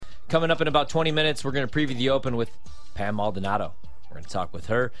Coming up in about 20 minutes, we're going to preview the Open with Pam Maldonado. We're going to talk with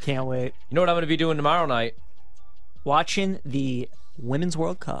her. Can't wait. You know what I'm going to be doing tomorrow night? Watching the Women's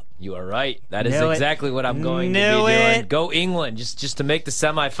World Cup. You are right. That is exactly what I'm going to be doing. Go England, just to make the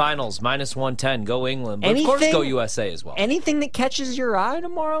semifinals, -110. Go England. But of course, go USA as well. Anything that catches your eye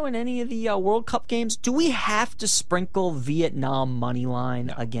tomorrow in any of the World Cup games? Do we have to sprinkle Vietnam money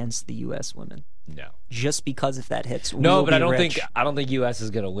line against the U.S. women? No. Just because if that hits, no, but I don't think U.S.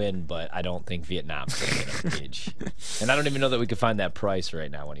 is going to win, but I don't think Vietnam's going to get a page. And I don't even know that we could find that price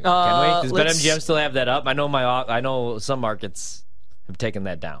right now anyway. Can we? Does BetMGM still have that up? I know some markets have taken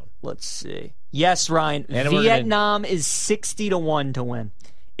that down. Let's see. Yes, Ryan. Vietnam is 60-1 to win.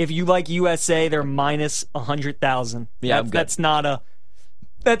 If you like USA, they're -100,000. Yeah, that's not a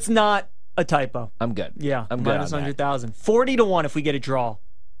typo. I'm good. Yeah, I'm good. -100,000. 40-1 if we get a draw.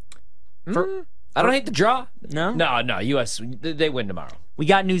 I don't hate the draw. No? No. U.S. They win tomorrow. We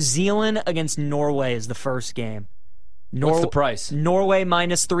got New Zealand against Norway as the first game. What's the price? Norway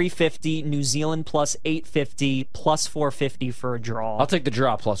 -350, New Zealand +850, +450 for a draw. I'll take the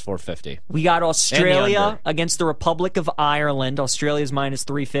draw +450. We got Australia against the Republic of Ireland. Australia's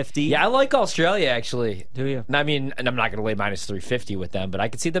 -350. Yeah, I like Australia, actually. Do you? I mean, and I'm not going to lay -350 with them, but I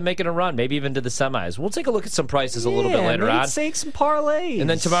could see them making a run, maybe even to the semis. We'll take a look at some prices a little bit later on. Take some parlays. And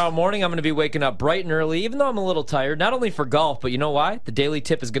then tomorrow morning, I'm going to be waking up bright and early, even though I'm a little tired, not only for golf, but you know why? The Daily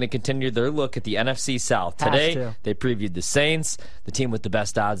Tip is going to continue their look at the NFC South. Today, they previewed the Saints, the team with the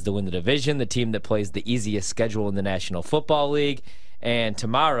best odds to win the division, the team that plays the easiest schedule in the National Football League. And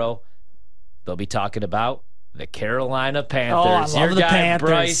tomorrow, they'll be talking about the Carolina Panthers. Oh, I love the Panthers.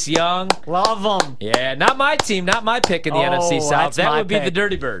 Bryce Young. Love them. Yeah, not my team, not my pick in the NFC South. That would be the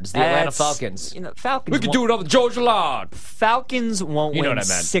Dirty Birds, the Atlanta Falcons. Falcons. We could do it on the Georgia line. Falcons won't win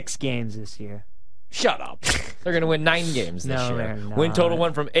 6 games this year. Shut up. They're going to win 9 games this year. They're not. Win total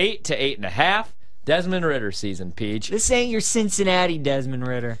went from 8 to 8.5. Desmond Ritter season, Peach. This ain't your Cincinnati Desmond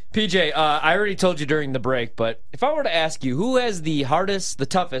Ritter. PJ, I already told you during the break, but if I were to ask you who has the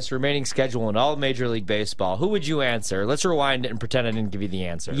toughest remaining schedule in all of Major League Baseball, who would you answer? Let's rewind it and pretend I didn't give you the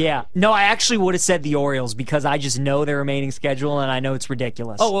answer. Yeah. No, I actually would have said the Orioles because I just know their remaining schedule and I know it's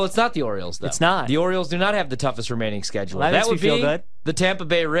ridiculous. Oh, well, it's not the Orioles, though. It's not. The Orioles do not have the toughest remaining schedule. Well, that would makes me feel good. The Tampa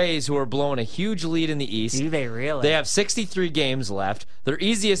Bay Rays, who are blowing a huge lead in the East. Do they really? They have 63 games left. Their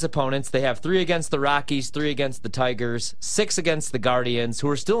easiest opponents, they have 3 against the Rockies, 3 against the Tigers, 6 against the Guardians, who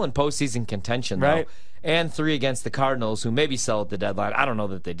are still in postseason contention, though, right, and 3 against the Cardinals, who maybe sell at the deadline. I don't know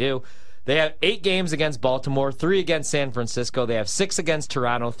that they do. They have 8 games against Baltimore, 3 against San Francisco. They have 6 against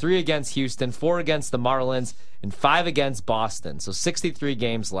Toronto, 3 against Houston, 4 against the Marlins, and 5 against Boston. So 63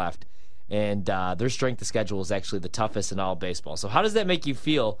 games left. And their strength of schedule is actually the toughest in all baseball. So how does that make you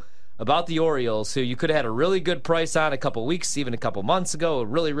feel about the Orioles, who you could have had a really good price on a couple weeks, even a couple months ago, a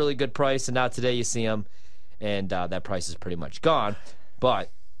really, really good price, and now today you see them, and that price is pretty much gone. But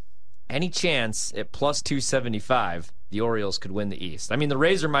any chance at +275 the Orioles could win the East? I mean, the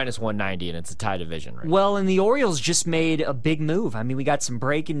Rays are -190, and it's a tie division right now. Well, and the Orioles just made a big move. I mean, we got some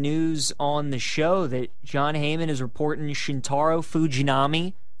breaking news on the show that John Heyman is reporting Shintaro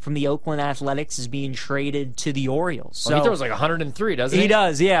Fujinami from the Oakland Athletics is being traded to the Orioles. So he throws like 103, doesn't he? He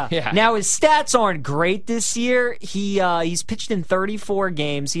does, yeah. Yeah. Now, his stats aren't great this year. He's pitched in 34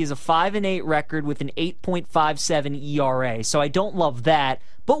 games. He has a 5-8 record with an 8.57 ERA, so I don't love that.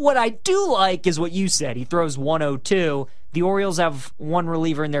 But what I do like is what you said. He throws 102. The Orioles have one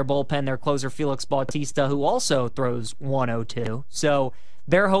reliever in their bullpen, their closer Felix Bautista, who also throws 102. So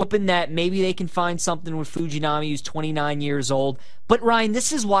they're hoping that maybe they can find something with Fujinami, who's 29 years old. But, Ryan,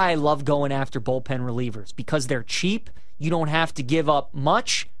 this is why I love going after bullpen relievers, because they're cheap. You don't have to give up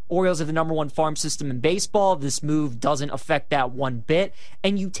much. Orioles have the #1 farm system in baseball. This move doesn't affect that one bit.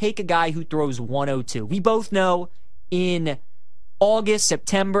 And you take a guy who throws 102. We both know in August,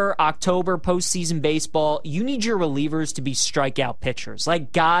 September, October, postseason baseball, you need your relievers to be strikeout pitchers.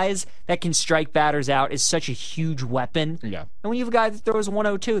 Like, guys that can strike batters out is such a huge weapon. Yeah. And when you have a guy that throws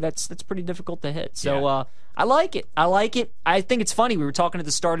 102, that's pretty difficult to hit. So I like it. I like it. I think it's funny. We were talking at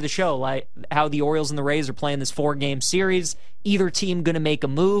the start of the show, like how the Orioles and the Rays are playing this 4-game series. Either team going to make a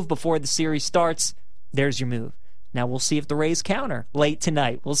move before the series starts. There's your move. Now we'll see if the Rays counter late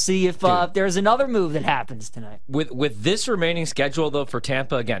tonight. We'll see if there's another move that happens tonight. With this remaining schedule, though, for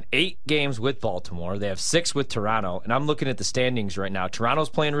Tampa, again, 8 games with Baltimore. They have 6 with Toronto. And I'm looking at the standings right now. Toronto's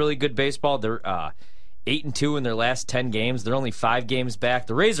playing really good baseball. They're 8-2 in their last 10 games. They're only 5 games back.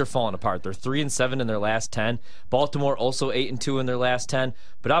 The Rays are falling apart. They're 3-7 in their last 10. Baltimore also 8-2 in their last 10.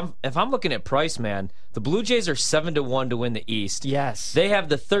 But if I'm looking at price, man, the Blue Jays are 7-1 to win the East. Yes. They have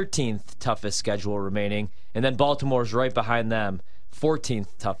the 13th toughest schedule remaining, and then Baltimore's right behind them,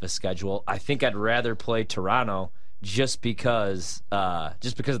 14th toughest schedule. I think I'd rather play Toronto just because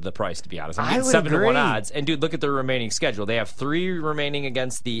of the price, to be honest. I'm getting 7-1 odds. And, dude, look at their remaining schedule. They have 3 remaining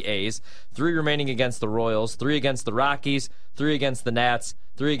against the A's, 3 remaining against the Royals, 3 against the Rockies, 3 against the Nats,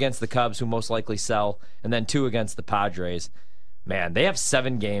 3 against the Cubs, who most likely sell, and then 2 against the Padres. Man, they have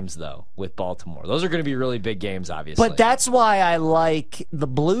 7 games, though, with Baltimore. Those are going to be really big games, obviously. But that's why I like the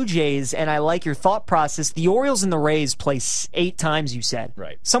Blue Jays, and I like your thought process. The Orioles and the Rays play 8 times, you said.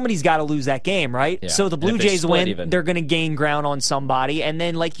 Right. Somebody's got to lose that game, right? Yeah. So the Blue Jays win, even, they're going to gain ground on somebody. And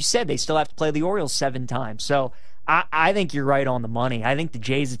then, like you said, they still have to play the Orioles 7 times. So I think you're right on the money. I think the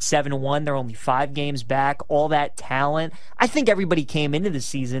Jays at 7-1, they're only 5 games back, all that talent. I think everybody came into the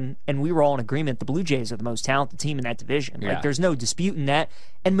season, and we were all in agreement, the Blue Jays are the most talented team in that division. Yeah. Like, there's no disputing that.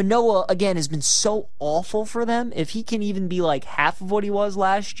 And Manoah, again, has been so awful for them. If he can even be like half of what he was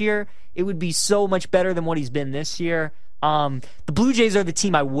last year, it would be so much better than what he's been this year. The Blue Jays are the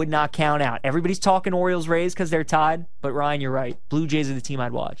team I would not count out. Everybody's talking Orioles-Rays because they're tied, but Ryan, you're right. Blue Jays are the team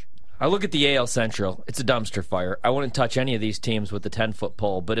I'd watch. I look at the AL Central. It's a dumpster fire. I wouldn't touch any of these teams with the 10-foot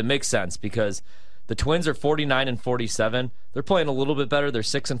pole, but it makes sense because the Twins are 49-47. They're playing a little bit better. They're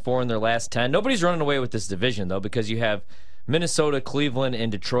 6-4 in their last 10. Nobody's running away with this division, though, because you have Minnesota, Cleveland,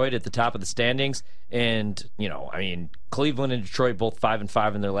 and Detroit at the top of the standings. And, Cleveland and Detroit both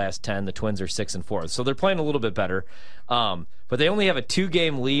 5-5 in their last 10. The Twins are 6-4. So they're playing a little bit better. But they only have a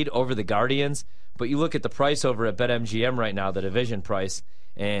 2-game lead over the Guardians. But you look at the price over at BetMGM right now, the division price,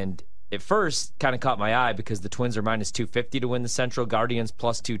 and at first kind of caught my eye because the Twins are minus 250 to win the Central, Guardians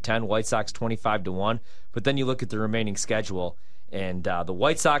plus 210, White Sox 25-1. But then you look at the remaining schedule, and the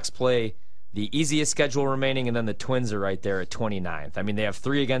White Sox play the easiest schedule remaining, and then the Twins are right there at 29th. I mean, they have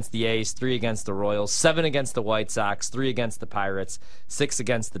 3 against the A's, 3 against the Royals, 7 against the White Sox, 3 against the Pirates, 6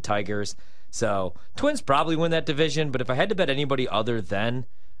 against the Tigers. So Twins probably win that division, but if I had to bet anybody other than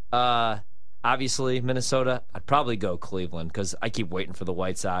obviously Minnesota, I'd probably go Cleveland because I keep waiting for the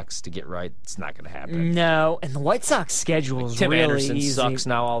White Sox to get right. It's not going to happen. No, and the White Sox schedule is Tim really Anderson easy. sucks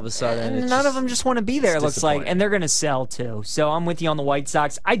now all of a sudden. None of them just want to be there, it looks like, and they're going to sell too. So I'm with you on the White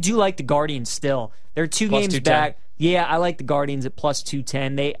Sox. I do like the Guardians still. They're 2 games back. Yeah, I like the Guardians at plus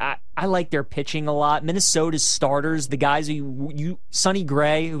 210. I like their pitching a lot. Minnesota's starters, the guys Sonny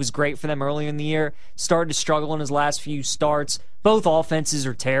Gray, who was great for them earlier in the year, started to struggle in his last few starts. Both offenses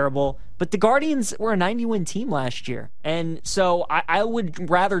are terrible. But the Guardians were a 90-win team last year. And so I would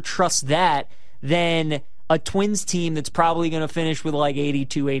rather trust that than a Twins team that's probably going to finish with like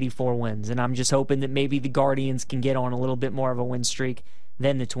 82, 84 wins. And I'm just hoping that maybe the Guardians can get on a little bit more of a win streak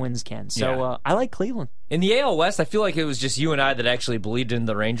than the Twins can. So I like Cleveland. In the AL West, I feel like it was just you and I that actually believed in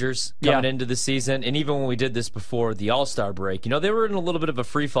the Rangers coming into the season. And even when we did this before the All-Star break, they were in a little bit of a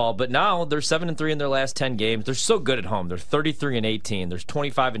free fall, but now they're 7-3 in their last 10 games. They're so good at home. They're 33-18. There's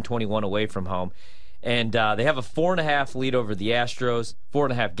 25-21 away from home. And they have a 4.5 lead over the Astros,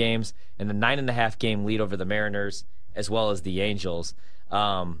 4.5 games, and a 9.5 game lead over the Mariners, as well as the Angels.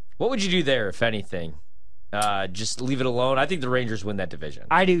 What would you do there, if anything? Just leave it alone. I think the Rangers win that division.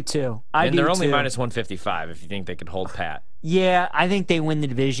 I do too. And they're only minus 155 if you think they could hold pat. Yeah, I think they win the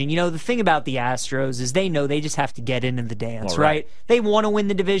division. The thing about the Astros is they know they just have to get into the dance, right? They want to win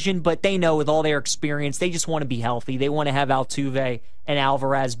the division, but they know with all their experience, they just want to be healthy. They want to have Altuve and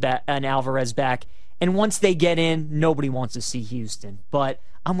Alvarez back. And once they get in, nobody wants to see Houston. But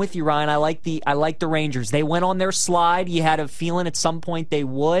I'm with you, Ryan. I like the Rangers. They went on their slide. You had a feeling at some point they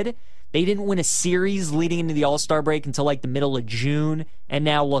would. They didn't win a series leading into the All-Star break until like the middle of June, and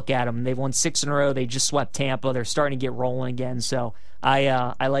now look at them. They've won 6 in a row. They just swept Tampa. They're starting to get rolling again, so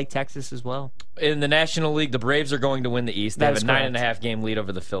I like Texas as well. In the National League, the Braves are going to win the East. They have a 9.5 game lead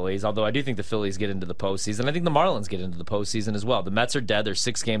over the Phillies, although I do think the Phillies get into the postseason. I think the Marlins get into the postseason as well. The Mets are dead. They're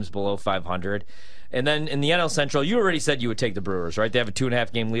 6 games below 500. And then in the NL Central, you already said you would take the Brewers, right? They have a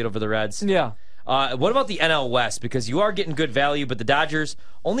 2.5 game lead over the Reds. Yeah. What about the NL West? Because you are getting good value, but the Dodgers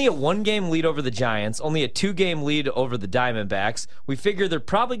only a 1-game lead over the Giants, only a 2-game lead over the Diamondbacks. We figure they're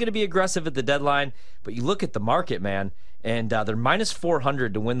probably going to be aggressive at the deadline, but you look at the market, man, and they're minus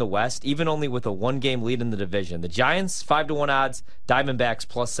 400 to win the West, even only with a 1-game lead in the division. The Giants, 5-1 odds, Diamondbacks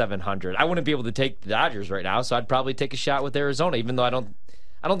plus 700. I wouldn't be able to take the Dodgers right now, so I'd probably take a shot with Arizona, even though I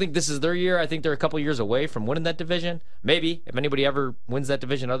don't think this is their year. I think they're a couple years away from winning that division. Maybe, if anybody ever wins that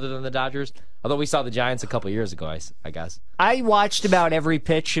division other than the Dodgers. Although we saw the Giants a couple years ago, I guess. I watched about every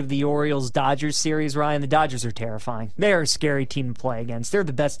pitch of the Orioles-Dodgers series, Ryan. The Dodgers are terrifying. They're a scary team to play against. They're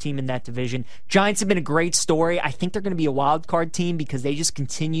the best team in that division. Giants have been a great story. I think they're going to be a wild card team because they just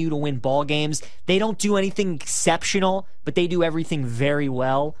continue to win ball games. They don't do anything exceptional, but they do everything very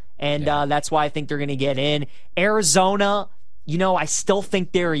well. And that's why I think they're going to get in. Arizona, I still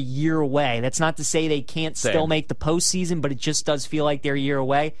think they're a year away. That's not to say they can't still make the postseason, but it just does feel like they're a year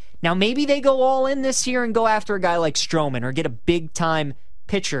away. Now, maybe they go all in this year and go after a guy like Stroman or get a big-time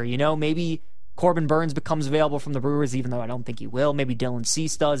pitcher. Maybe Corbin Burns becomes available from the Brewers, even though I don't think he will. Maybe Dylan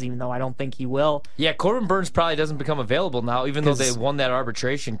Cease does, even though I don't think he will. Yeah, Corbin Burns probably doesn't become available now, even though they won that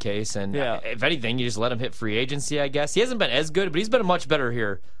arbitration case. And if anything, you just let him hit free agency, I guess. He hasn't been as good, but he's been much better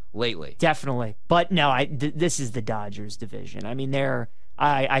here lately. Definitely. But no, this is the Dodgers division. I mean,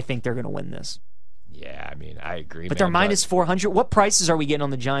 I think they're going to win this. Yeah, I mean, I agree. But they're minus 400. What prices are we getting on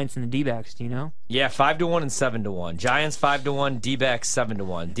the Giants and the D-backs? Do you know? Yeah, 5-1 and 7-1. Giants 5-1, D-backs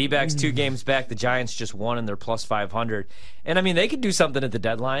 7-1. D-backs 2 games back. The Giants just won, and they're plus 500. And I mean, they could do something at the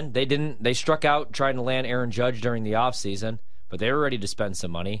deadline. They didn't. They struck out trying to land Aaron Judge during the offseason, but they were ready to spend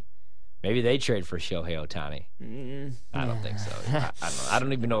some money. Maybe they trade for Shohei Ohtani. I don't think so. I don't know. I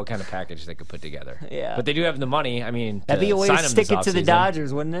don't even know what kind of package they could put together. Yeah, but they do have the money. I mean, that'd be a way to stick it to the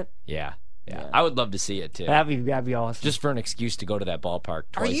Dodgers, wouldn't it? Yeah. I would love to see it too. That'd be awesome. Just for an excuse to go to that ballpark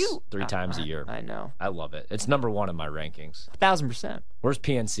three times a year. I know. I love it. It's number 1 in my rankings. 1,000%. Where's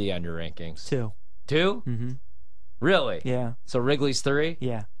PNC on your rankings? 2. 2? Mm-hmm. Really? Yeah. So Wrigley's 3?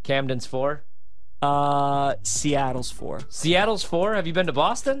 Yeah. Camden's 4? Seattle's 4. Seattle's 4? Have you been to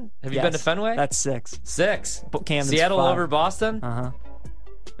Boston? Have you been to Fenway? That's 6. 6. Camden's Seattle 5. over Boston? Uh-huh.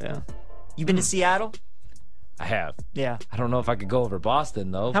 Yeah. You been to Seattle? I have. Yeah. I don't know if I could go over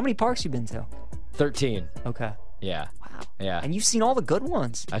Boston, though. How many parks you been to? 13. Okay. Yeah. Wow. Yeah. And you've seen all the good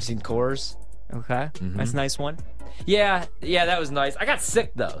ones. I've seen Coors. Okay. Mm-hmm. That's a nice one. Yeah, that was nice. I got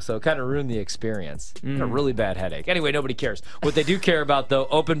sick, though, so it kind of ruined the experience. I had a really bad headache. Anyway, nobody cares. What they do care about, though,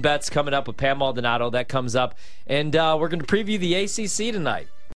 open bets coming up with Pam Maldonado. That comes up. And we're going to preview the ACC tonight.